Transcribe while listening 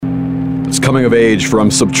Coming of Age from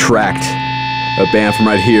Subtract, a band from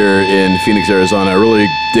right here in Phoenix, Arizona. I really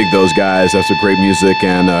dig those guys. That's some great music.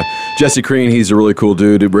 And Jesse Crean, he's a really cool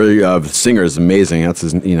dude. Really, the singer is amazing. That's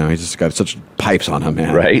his, he's just got such pipes on him,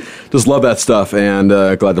 man. Right. Just love that stuff. And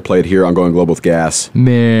glad to play it here on Going Global with Gas.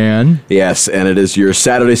 Man. Yes, and it is your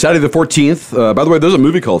Saturday the 14th. By the way, there's a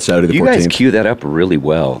movie called Saturday the 14th. You guys cue that up really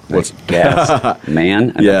well. What's Gas?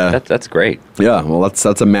 Man. Yeah. That's great. Yeah, well, that's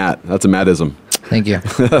a Matt. That's a Mattism. Thank you.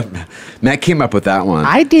 Matt came up with that one.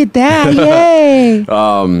 I did that. Yay.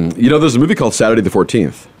 There's a movie called Saturday the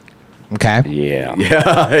 14th. Okay. Yeah.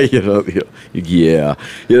 Yeah. It's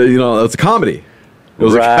a comedy. It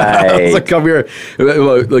was right. come here.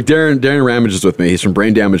 Like Darrin Ramage is with me. He's from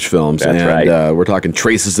Brain Damage Films. That's and, right. We're talking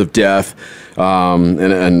Traces of Death.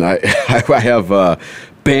 And I have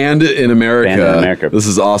Band in America. Band in America. This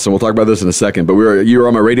is awesome. We'll talk about this in a second. But you were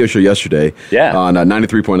on my radio show yesterday. Yeah. On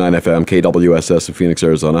 93.9 FM, KWSS in Phoenix,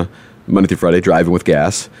 Arizona. Monday through Friday, driving with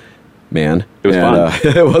gas. Man. It was fun.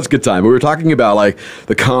 It was a good time. We were talking about like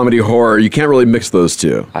the comedy horror. You can't really mix those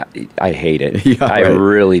two. I hate it. Yeah, I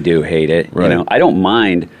really do hate it. Right. I don't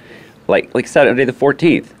mind, like Saturday the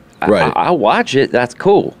 14th. Right. I'll watch it. That's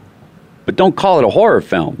cool. But don't call it a horror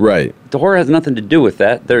film. Right. The horror has nothing to do with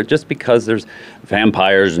that. Just because there's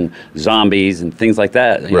vampires and zombies and things like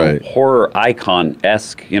that. Right. Horror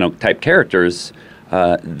icon-esque, type characters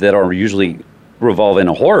that are usually revolve in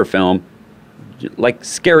a horror film, like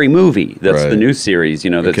Scary Movie. That's the new series,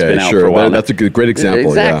 that's been out for a while. That's a great example.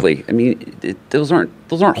 Exactly. Yeah. I mean, those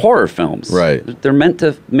aren't horror films. Right. They're meant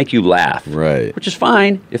to make you laugh. Right. Which is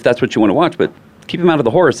fine if that's what you want to watch, but keep them out of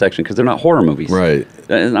the horror section because they're not horror movies. Right.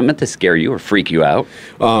 They're not meant to scare you or freak you out.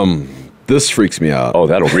 This freaks me out. Oh,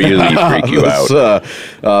 that'll really freak you out.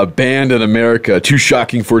 Band in America, Too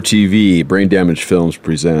Shocking for TV. Brain Damage Films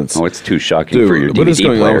presents. Oh, it's too shocking for your DVD what is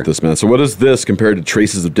going player. on with this, man? So what is this compared to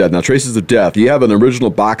Traces of Death? Now, Traces of Death, you have an original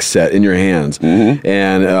box set in your hands. Mm-hmm.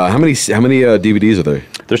 And how many DVDs are there?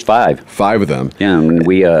 There's 5. 5 of them. Yeah, and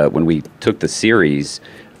when we took the series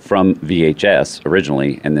from VHS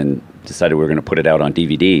originally and then decided we were going to put it out on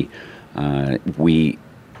DVD, we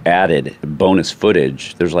added bonus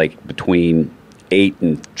footage. There's like between 8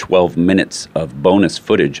 and 12 minutes of bonus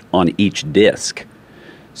footage on each disc.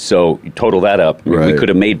 So you total that up. Right. We could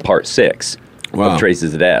have made part 6 of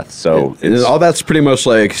Traces of Death. So all that's pretty much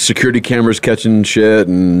like security cameras catching shit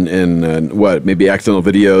and what, maybe accidental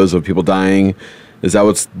videos of people dying. Is that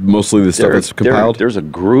what's mostly the stuff that's compiled? There's a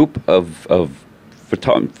group of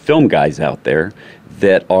film guys out there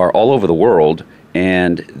that are all over the world,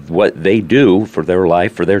 and what they do for their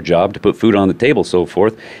life, for their job, to put food on the table, so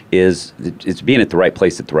forth, is it's being at the right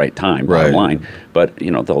place at the right time, bottom line. But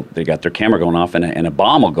they got their camera going off, and a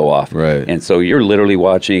bomb will go off, right? And so you're literally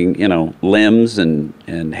watching, limbs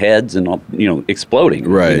and heads and all, exploding,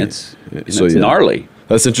 right? And it's gnarly.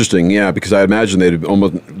 That's interesting, yeah, because I imagine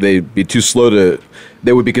they'd be too slow to.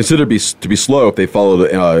 They would be considered to be slow if they followed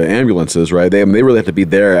ambulances, right? They really have to be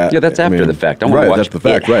there. That's after the fact. I want to watch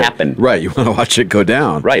it happen. Right, you want to watch it go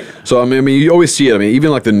down. Right. So, I mean, you always see it. I mean, even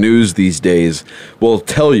like the news these days will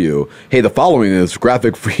tell you, hey, the following is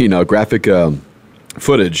graphic footage.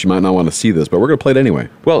 You might not want to see this, but we're going to play it anyway.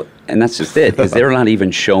 Well, and that's just it, is they're not even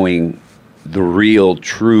showing the real,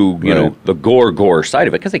 true, the gore side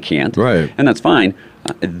of it, because they can't. Right. And that's fine.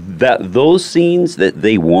 Those scenes that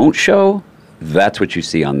they won't show, that's what you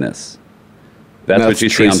see on this. That's what you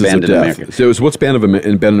see on Band in America. So what's Band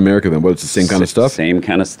in America then? What's the same kind of stuff? Same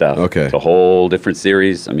kind of stuff. Okay. It's a whole different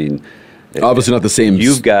series. I mean, obviously not the same.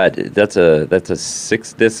 You've got that's a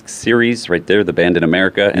 6-disc series right there, the Band in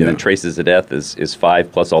America, and then Traces of Death is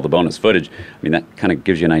 5 plus all the bonus footage. I mean, that kind of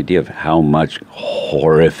gives you an idea of how much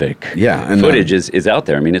horrific footage is out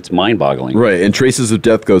there. I mean, it's mind-boggling. Right. And Traces of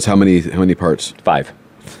Death goes how many parts? 5.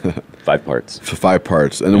 5 parts. 5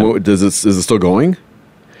 parts. And then is it still going?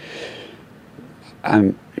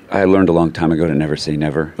 I learned a long time ago to never say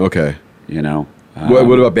never. Okay.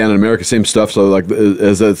 What about Band in America? Same stuff. So like,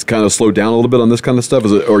 is it kind of slowed down a little bit on this kind of stuff?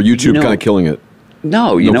 Is it, or YouTube kind of killing it?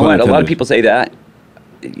 No, you know what? A lot of people say that.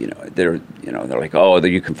 They're like, oh,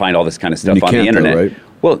 you can find all this kind of stuff on the internet. Though, right?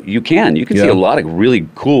 Well, you can. You can see a lot of really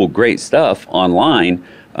cool, great stuff online.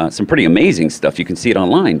 Some pretty amazing stuff. You can see it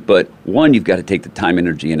online. But one, you've got to take the time,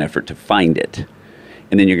 energy, and effort to find it.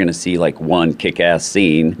 And then you're going to see like one kick-ass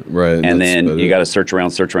scene, right? And then you got to search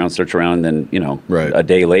around, and then a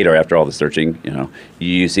day later, after all the searching,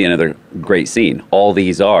 you see another great scene. All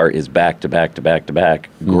these is back to back to back to back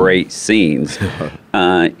great scenes.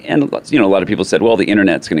 And a lot of people said, well, the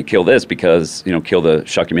internet's going to kill this because kill the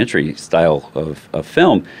shockumentary style of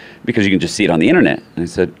film because you can just see it on the internet. And I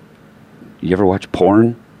said, you ever watch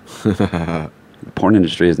porn? the porn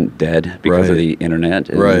industry isn't dead because of the internet.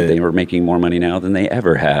 And they were making more money now than they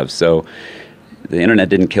ever have. So the internet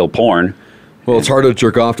didn't kill porn. Well, it's hard to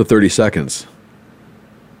jerk off to 30 seconds.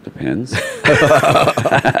 Depends.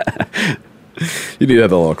 You need to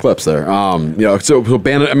have the little clips there. So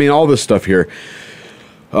ban. I mean, all this stuff here.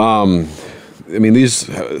 I mean, these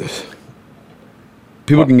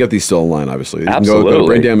people can get these still online. Obviously, you absolutely. Can go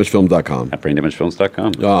to braindamagefilms.com. At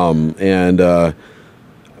braindamagefilms.com.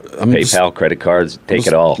 PayPal, credit cards, take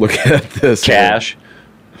it all. Look at this. Cash.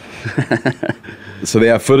 So they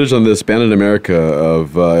have footage on this Banned in America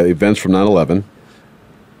of events from 9/11.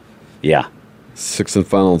 Yeah. Sixth and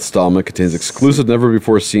final installment contains exclusive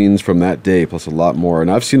never-before scenes from that day, plus a lot more. And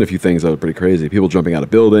I've seen a few things that are pretty crazy. People jumping out of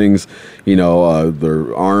buildings,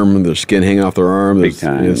 their skin hanging off their arm, big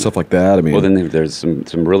time, stuff like that. I mean, well, then there's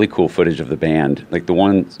some really cool footage of the band. Like the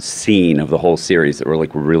one scene of the whole series that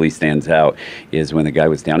really stands out is when the guy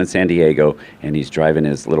was down in San Diego and he's driving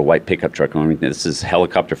his little white pickup truck. I mean, this is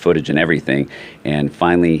helicopter footage and everything. And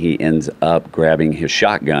finally, he ends up grabbing his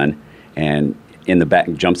shotgun and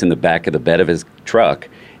jumps in the back of the bed of his truck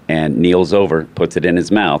and kneels over, puts it in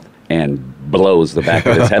his mouth, and blows the back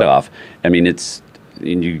of his head off. I mean,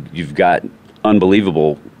 you've got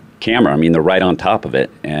unbelievable camera. I mean, they're right on top of it,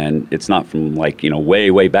 and it's not from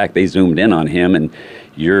way back. They zoomed in on him, and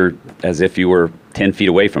you're as if you were 10 feet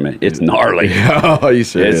away from it. It's gnarly. Oh, you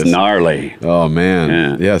serious? It's gnarly. Oh,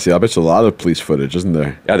 man. Yeah, see, I bet you a lot of police footage, isn't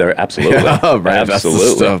there? Yeah, there absolutely. Yeah, right. Absolutely.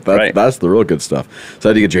 That's the stuff. That's the real good stuff. So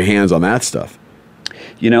how do you get your hands on that stuff?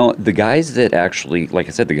 The guys that actually, like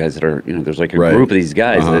I said, the guys that are, there's like a group of these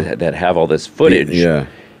guys that have all this footage. Yeah.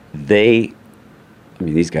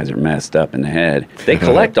 These guys are messed up in the head. They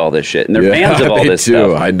collect all this shit, and they're fans of all this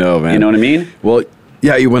stuff. I know, man. You know what I mean? Well,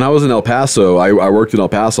 yeah, when I was in El Paso, I worked in El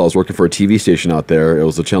Paso. I was working for a TV station out there. It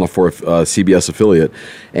was a Channel 4 CBS affiliate,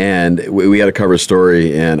 and we had to cover a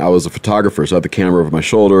story, and I was a photographer, so I had the camera over my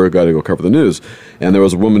shoulder, got to go cover the news, and there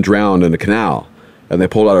was a woman drowned in a canal, and they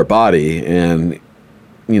pulled out her body, and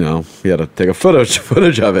we had to take a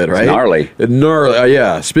footage of it, right? It's gnarly. Gnarly,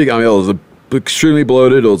 yeah. It was extremely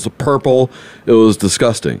bloated. It was purple. It was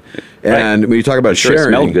disgusting. And when you talk about sharing, it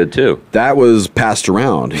smelled good too. That was passed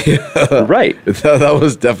around. Right. That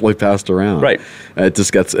was definitely passed around. Right. It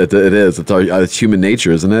just gets. It is. It's human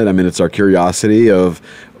nature, isn't it? I mean, it's our curiosity of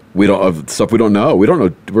stuff we don't know. We don't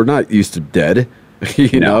know. We're not used to dead.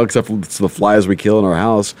 Except for the flies we kill in our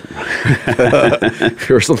house,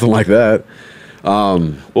 or something like that.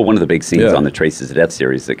 Well, one of the big scenes on the Traces of Death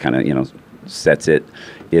series that kind of sets it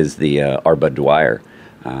is the R. Bud Dwyer.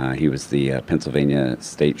 He was the Pennsylvania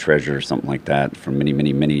State Treasurer or something like that from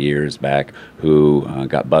many years back, who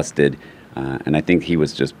got busted, and I think he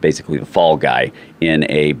was just basically the fall guy in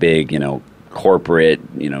a big corporate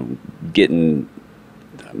getting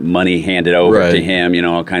money handed over to him,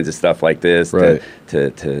 all kinds of stuff like this to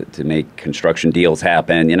make construction deals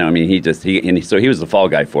happen. So he was the fall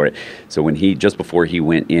guy for it. So when just before he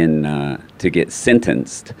went in to get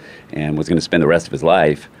sentenced and was going to spend the rest of his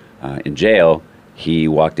life in jail, he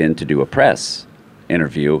walked in to do a press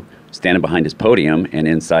interview, standing behind his podium, and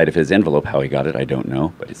inside of his envelope, how he got it, I don't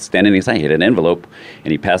know, but it's standing inside. He had an envelope,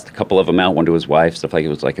 and he passed a couple of them out, one to his wife, stuff like it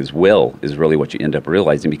was like his will is really what you end up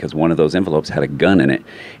realizing, because one of those envelopes had a gun in it,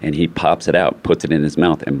 and he pops it out, puts it in his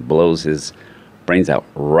mouth, and blows his brains out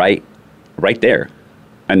right there.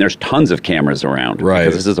 And there's tons of cameras around,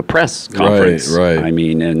 because this is a press conference. Right. I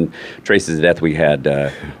mean, in Traces of Death, we had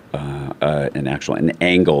an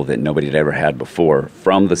angle that nobody had ever had before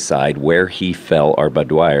from the side where he fell, R. Bud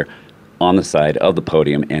Dwyer, on the side of the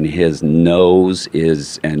podium, and his nose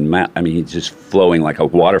he's just flowing like a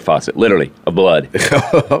water faucet, literally, of blood.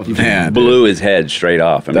 Oh, man. Blew his head straight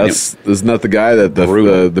off. Isn't that the guy that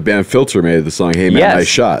the band Filter made the song, Hey Man, Nice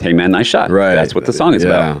Shot? Hey Man, Nice Shot. Right. That's what the song is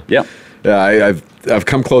about. Yep. Yeah, I've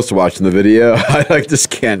come close to watching the video. I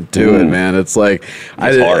just can't do it, man. It's like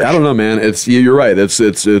I don't know, man. You're right. It's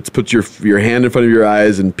put your hand in front of your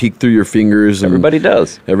eyes and peek through your fingers. Everybody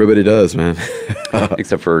does. Everybody does, man.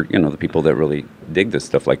 Except for the people that really dig this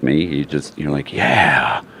stuff like me. You're like,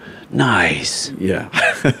 yeah, nice. Yeah.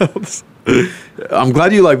 I'm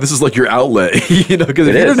glad you this is like your outlet, because if you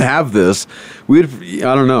didn't have this, I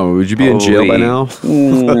don't know, would you be in jail by now?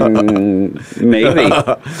 Maybe.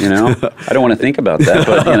 I don't want to think about that,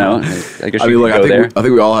 but I guess I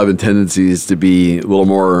think we all have tendencies to be a little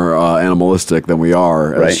more animalistic than we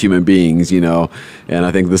are as human beings, and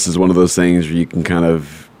I think this is one of those things where you can kind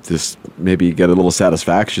of just maybe get a little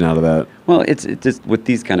satisfaction out of that. Well, it's just with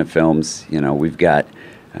these kind of films, we've got,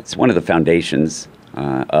 it's one of the foundations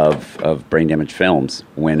of brain damage films.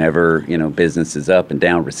 Whenever business is up and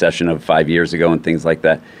down, recession of 5 years ago and things like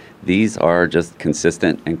that, these are just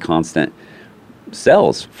consistent and constant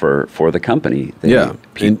sells for the company.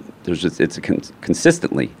 There's just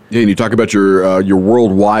consistently. Yeah, and you talk about your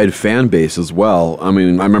worldwide fan base as well. I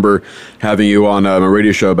mean, I remember having you on a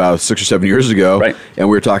radio show about 6 or 7 years ago, right. And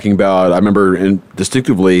we were talking about. I remember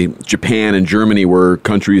distinctively, Japan and Germany were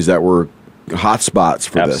countries that were hot spots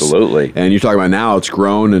for this. Absolutely. And you're talking about now it's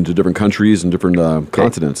grown into different countries and different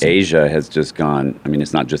continents. Asia has just gone. I mean,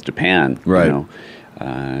 it's not just Japan. Right. You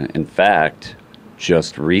know? In fact,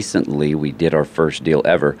 just recently we did our first deal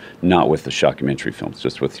ever, not with the shockumentary films,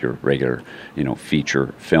 just with your regular,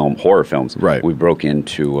 feature film, horror films. Right. We broke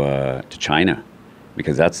into to China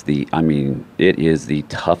because it is the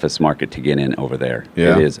toughest market to get in over there.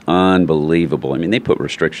 Yeah. It is unbelievable. I mean, they put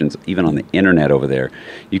restrictions even on the internet over there.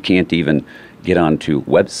 You can't even get onto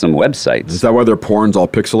some websites. Is that why their porn's all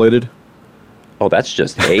pixelated? Oh, that's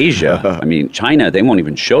just Asia. I mean, China, they won't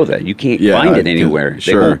even show that. You can't find it anywhere.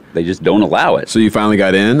 Sure. They just don't allow it. So you finally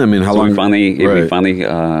got in? I mean, how long?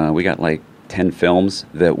 We got like 10 films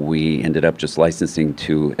that we ended up just licensing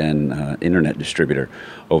to an internet distributor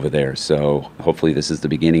over there. So hopefully this is the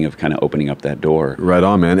beginning of kind of opening up that door. Right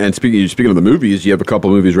on, man. And speaking of the movies, you have a couple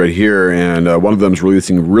of movies right here, and one of them is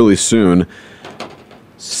releasing really soon.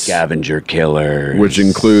 Scavenger Killers, which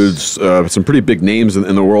includes some pretty big names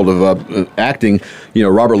in the world of acting. You know,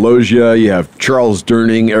 Robert Loggia, you have Charles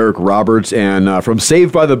Durning, Eric Roberts, and from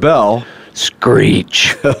Saved by the Bell,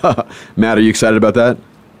 Screech. Matt, are you excited about that?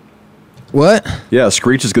 What? Yeah,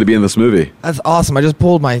 Screech is going to be in this movie. That's awesome. I just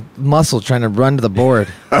pulled my muscle trying to run to the board.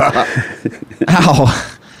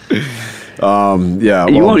 Ow. Yeah,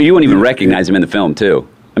 you won't even recognize him in the film, too.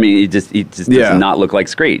 I mean, he just does not look like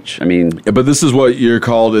Screech. I mean, but this is what you're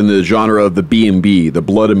called in the genre of the B&B, the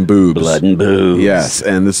blood and boobs. Blood and boobs. Yes,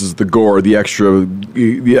 and this is the gore, the extra,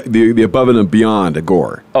 the above and beyond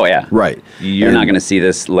gore. Oh yeah, right. You're not going to see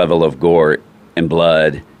this level of gore and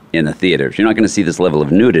blood in the theaters. You're not going to see this level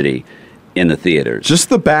of nudity in the theaters. Just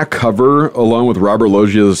the back cover, along with Robert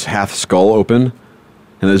Loggia's half skull open.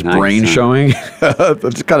 And his brain showing. That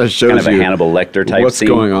just kind of shows kind of you a Hannibal Lecter type what's scene.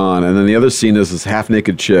 going on. And then the other scene is this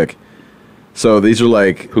half-naked chick. So these are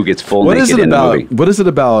like... Who gets full naked in the movie. What is it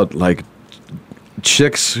about, like,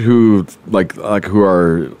 chicks who, like who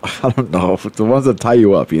are, I don't know, the ones that tie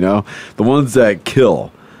you up, you know? The ones that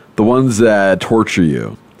kill. The ones that torture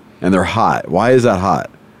you. And they're hot. Why is that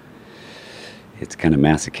hot? It's kind of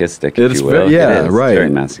masochistic, if you will. Yeah, it is. right. It's very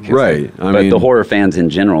masochistic. Right. But the horror fans in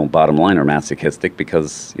general, bottom line, are masochistic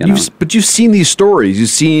because, you know. But you've seen these stories. You've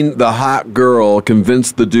seen the hot girl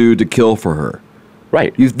convince the dude to kill for her.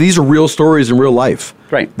 Right. These are real stories in real life.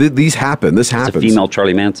 Right. These happen. This happens. It's a female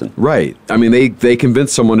Charlie Manson. Right. I mean, they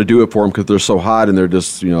convince someone to do it for them because they're so hot and they're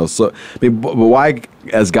just, so. I mean, but why,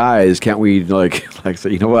 as guys, can't we like say,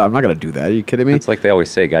 you know what? I'm not going to do that. Are you kidding me? It's like they always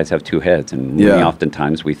say, guys have two heads, and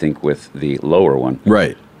oftentimes we think with the lower one.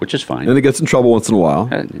 Right. Which is fine. And it gets in trouble once in a while.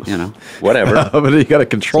 Whatever. But you got to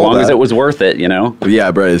control as long as it was worth it,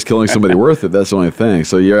 Yeah, but is killing somebody worth it? That's the only thing.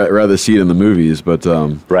 So you'd rather see it in the movies, but...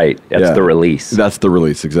 right. That's the release. That's the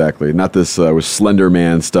release, exactly. Not this with Slender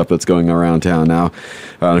Man stuff that's going around town now.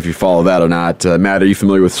 I don't know if you follow that or not. Matt, are you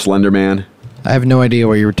familiar with Slender Man? I have no idea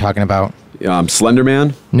what you were talking about. Slender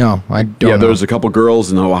Man? No, I don't know. There was a couple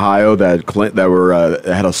girls in Ohio that were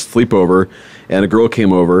had a sleepover, and a girl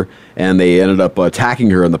came over, and they ended up attacking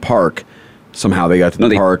her in the park. Somehow they got to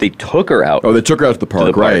the park. They took her out. Oh, they took her out to the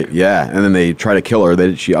park, right? Yeah, and then they try to kill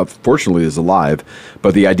her. She fortunately is alive,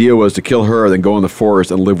 but the idea was to kill her, then go in the forest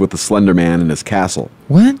and live with the Slender Man in his castle.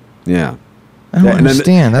 What? Yeah. I don't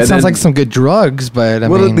understand. That sounds like some good drugs, but I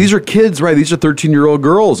mean... these are kids, right? These are 13-year-old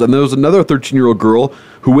girls. And there was another 13-year-old girl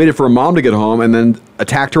who waited for her mom to get home and then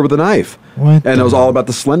attacked her with a knife. What? And it was all about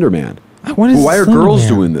the Slender Man. Why are girls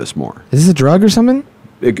doing this more? Is this a drug or something?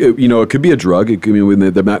 It could be a drug. It could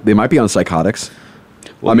they might be on psychotics.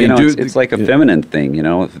 Well, it's like a feminine thing,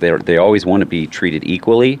 They always want to be treated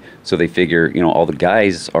equally, so they figure, all the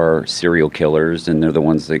guys are serial killers, and they're the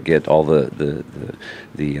ones that get all the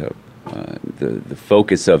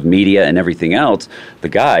focus of media and everything else. The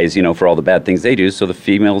guys, for all the bad things they do. So the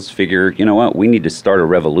females figure, you know what? We need to start a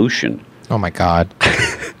revolution. Oh my God.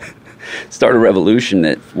 Start a revolution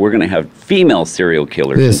that we're going to have female serial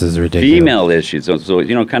killers. This is ridiculous. Female issues.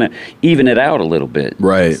 So kind of even it out a little bit.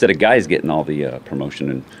 Right. Instead of guys getting all the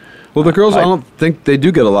promotion. And well, the girls, I don't think they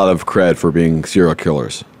do get a lot of cred for being serial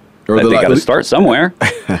killers. Or they got to start somewhere.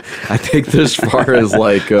 I think as far as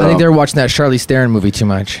like... I think they were watching that Charlize Theron movie too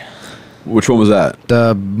much. Which one was that?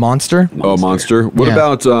 The Monster. Oh, Monster. What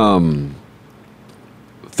about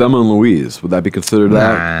Thelma and Louise? Would that be considered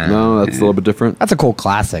that? No, that's a little bit different. That's a cool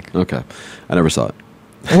classic. Okay, I never saw it.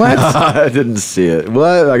 What? I didn't see it.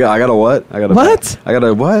 What? I got a what? What? I got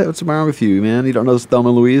a what? What's wrong with you, man? You don't know Thelma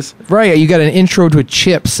and Louise? Right. You got an intro to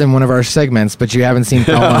Chips in one of our segments, but you haven't seen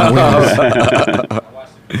Thelma and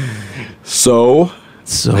Louise. So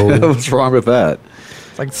So what's wrong with that?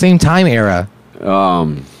 it's like the same time era.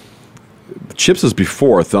 Chips is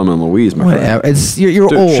before Thelma and Louise, my Whatever. friend. It's you're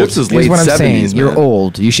Dude, old. Chips is Here's late what I'm 70s, saying. man. You're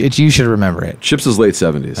old. You should remember it. Chips is late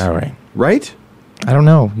 70s. All right. Right? I don't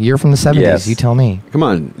know. You're from the 70s. Yes. You tell me. Come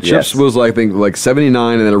on. Chips Yes. was like, I think, like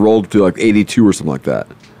 79, and then it rolled to like 82 or something like that.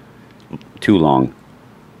 Too long.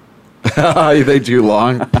 You think too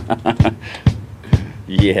long?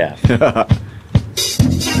 Yeah.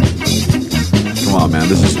 Come on, man.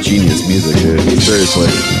 This is genius music, dude. Seriously.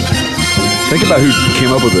 Think about who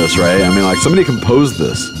came up with this, right? I mean, like, somebody composed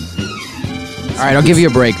this. All right, I'll give you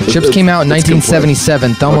a break. Chips came out in it's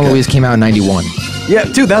 1977. Thelma and Okay. Louise came out in 91. Yeah,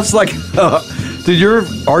 dude, that's like... dude, your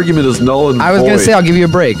argument is null and I was going to void. say I'll give you a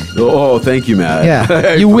break. Oh, thank you, Matt. Yeah.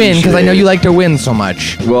 I You win because I know appreciate you it. like to win so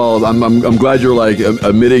much. Well, I'm glad you're, like,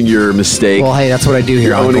 admitting your mistake. Well, hey, that's what I do here.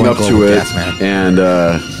 You're on owning Going up Global to it. Gas, man.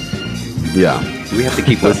 And, yeah. Do we have to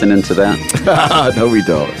keep listening to that? No, we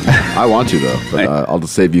don't. I want to, though. But I'll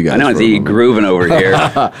just save you guys. I know for it's a E moment. grooving over here.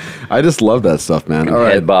 I just love that stuff, man. All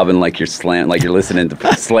right. Head bobbing like you're listening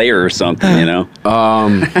to Slayer or something, you know?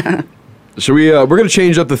 Should we? We're going to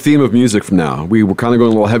change up the theme of music from now. We were kind of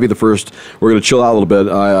going a little heavy the first. We're going to chill out a little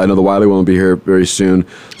bit. I know the Wiley won't be here very soon.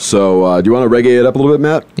 So, do you want to reggae it up a little bit,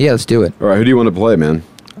 Matt? Yeah, let's do it. All right. Who do you want to play, man?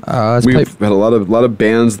 Let's We've play. had a lot of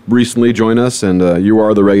bands recently join us, and you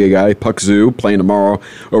are the reggae guy. Puck Zoo playing tomorrow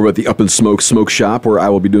over at the Up and Smoke Shop, where I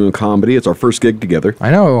will be doing comedy. It's our first gig together. I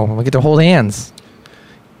know. We get to hold hands.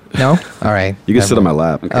 No? All right. You can sit on my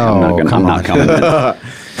lap. Okay, I'm not coming in.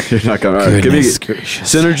 You're not coming. All right. Goodness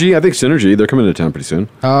gracious. Synergy. I think Synergy. They're coming to town pretty soon.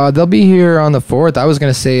 They'll be here on the 4th. I was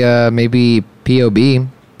going to say maybe POB.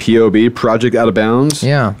 POB, Project Out of Bounds.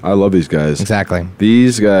 Yeah. I love these guys. Exactly.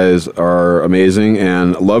 These guys are amazing,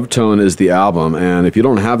 and Love Tone is the album. And if you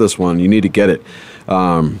don't have this one, you need to get it.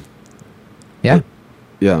 Yeah.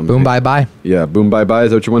 Yeah. Boom, bye, bye. Yeah. Boom, bye, bye. Is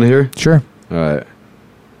that what you want to hear? Sure. All right.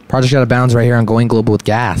 Project Out of Bounds right here on Going Global with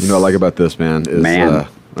Gas. You know what I like about this, man? Is, Man. all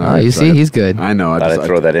Oh, right, you so see? He's good. I know. Thought I'd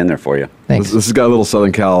throw that in there for you. Thanks. This has got a little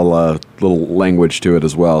Southern Cal little language to it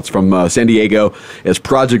as well. It's from San Diego. It's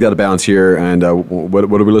Project Out of Bounds here. And what are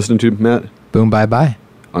we listening to, Matt? Boom, bye, bye.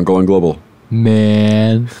 On Going Global.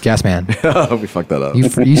 Man. Gas man. We fucked that up. You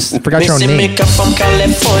forgot your own Missy name. Mika from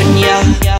California.